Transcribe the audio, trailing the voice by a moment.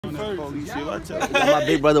police shit. I tell you. My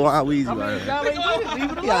big brother Juan Weezy right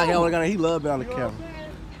here. Yeah, he love being on the camera.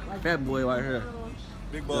 Fat boy right here.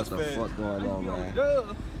 Big boss What the fat. fuck going on, man?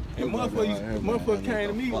 And motherfucker came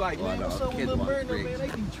to me like, man, what's up with Lil Murder, man? They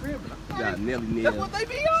be tripping. You got Nelly Neal. That's what they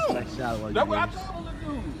be on. That's That's what I told them to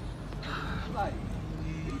do. Like,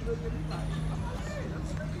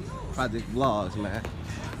 Project Vlogs, man.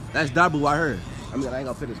 That's Darbu right here. I mean, I ain't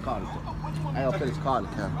gonna fit his car in the camera. I ain't gonna fit his car in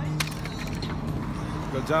the camera.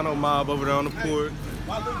 the Jono mob over there on the porch.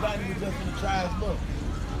 My little body was just in the trash look.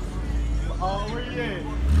 Oh, where you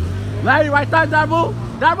at? Larry right there, Darbu.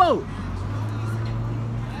 Darbu.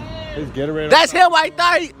 Just get it ready. That's him right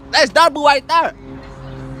there. That's Darbu right there.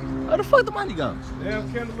 Where the fuck the money go?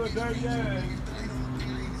 Damn, Kendall look dirty ass.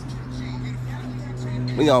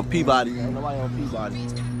 We on Peabody. Ain't nobody on Peabody.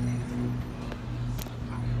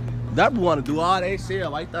 Darbu wanna do all that shit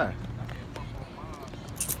right there.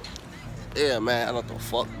 Yeah, man, I don't know what the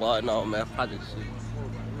fuck, boy. No, man, project shit.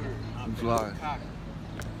 I'm flying.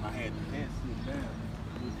 I had the pants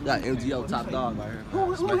down. Got MGO top dog right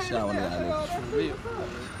here. Smack shot on that nigga.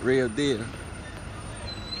 Real deal.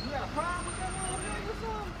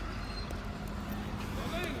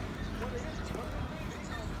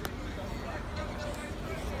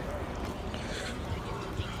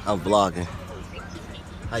 I'm vlogging.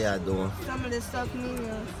 How y'all doing? Some of this stuff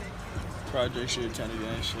mediums. Project shit, Tony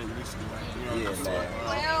and shit. You know Yeah, what the man. fuck.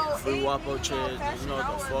 Well, Free Wapo chairs, you know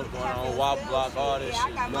what the fuck going on. Wop block, all that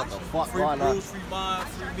shit. What the fuck Free going on? Bruce, free Bond,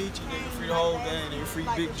 free Meechy, nigga, free the whole gang, nigga, free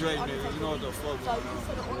Big Dre, nigga. You know what the fuck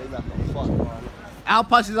going on. Al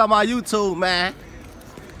Punches on my YouTube, man.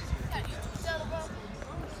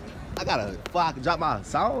 I gotta fuck drop my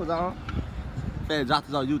songs on. Man, drop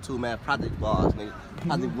this on YouTube, man. Project Vlogs, nigga.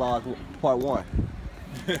 Project Vlogs Part 1.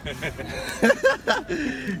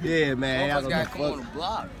 Yeah, man. Y'all gonna fuck on the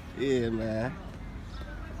block. Yeah, man.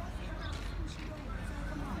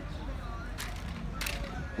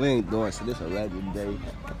 We ain't doing shit. This a regular day.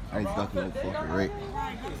 I ain't ducking no fucking wreck.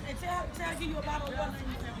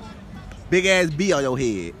 Big ass B on your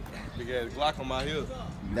head. Big ass Glock on my hip.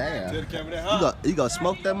 Damn. Tell the camera that, huh? You gonna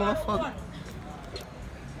smoke that motherfucker?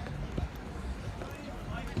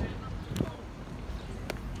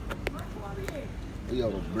 We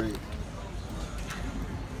on the bridge.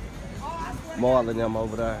 Marlon them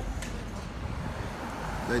over there.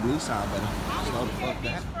 They Nissan better slow the fuck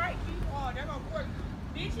down.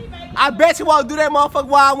 I bet you won't do that motherfucker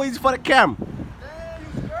while I'm waiting for the camera.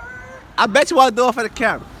 I bet you won't do it for the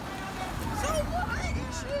camera.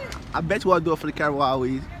 I bet you won't do it for the camera while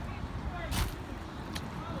we.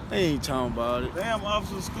 He ain't talking about it. Damn,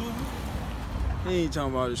 Officer School. He ain't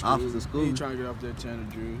talking about the school. Officer School. He ain't trying to get off that Tanner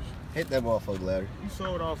juice. Hit that motherfucker, Larry. You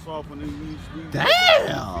sold off soft when we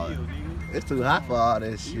Damn! It's too hot for all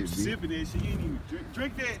that You shit, B. sipping that shit. You ain't even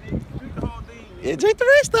drink that, nigga. Drink the whole thing. Yeah, drink the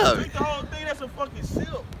rest of Drink it. the whole thing. That's a fucking sip.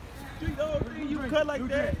 Drink the whole thing. You cut like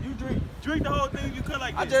that. You drink the whole thing. You cut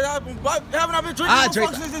like that. Haven't I been drinking I this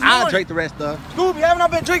drink. motherfucker since this I morning? drink the rest of it. Scooby, haven't I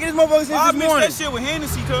been drinking this motherfucker since I this morning? mix that shit with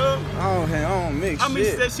Hennessy, cuz. I don't mix I mix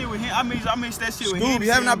shit. that shit with Hennessy. I mix that shit with Hennessy.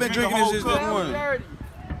 Scooby, haven't I and been drink drinking the this whole since this cup. morning?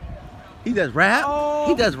 He just rap.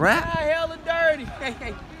 He just rap. Hella dirty.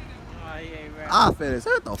 Oh, he ain't right. I finish.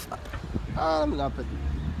 What the fuck? Let me not put.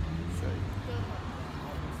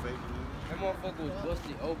 That motherfucker was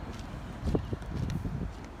busted open.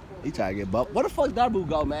 He trying to get bumped. Where the fuck Darbu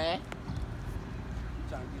go, man?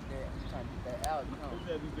 Trying to get that out, you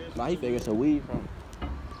know. Nah, he figured some weed from.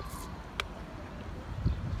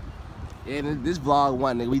 Yeah, this vlog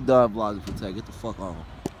one, nigga. We done vlogging for today. Get the fuck on.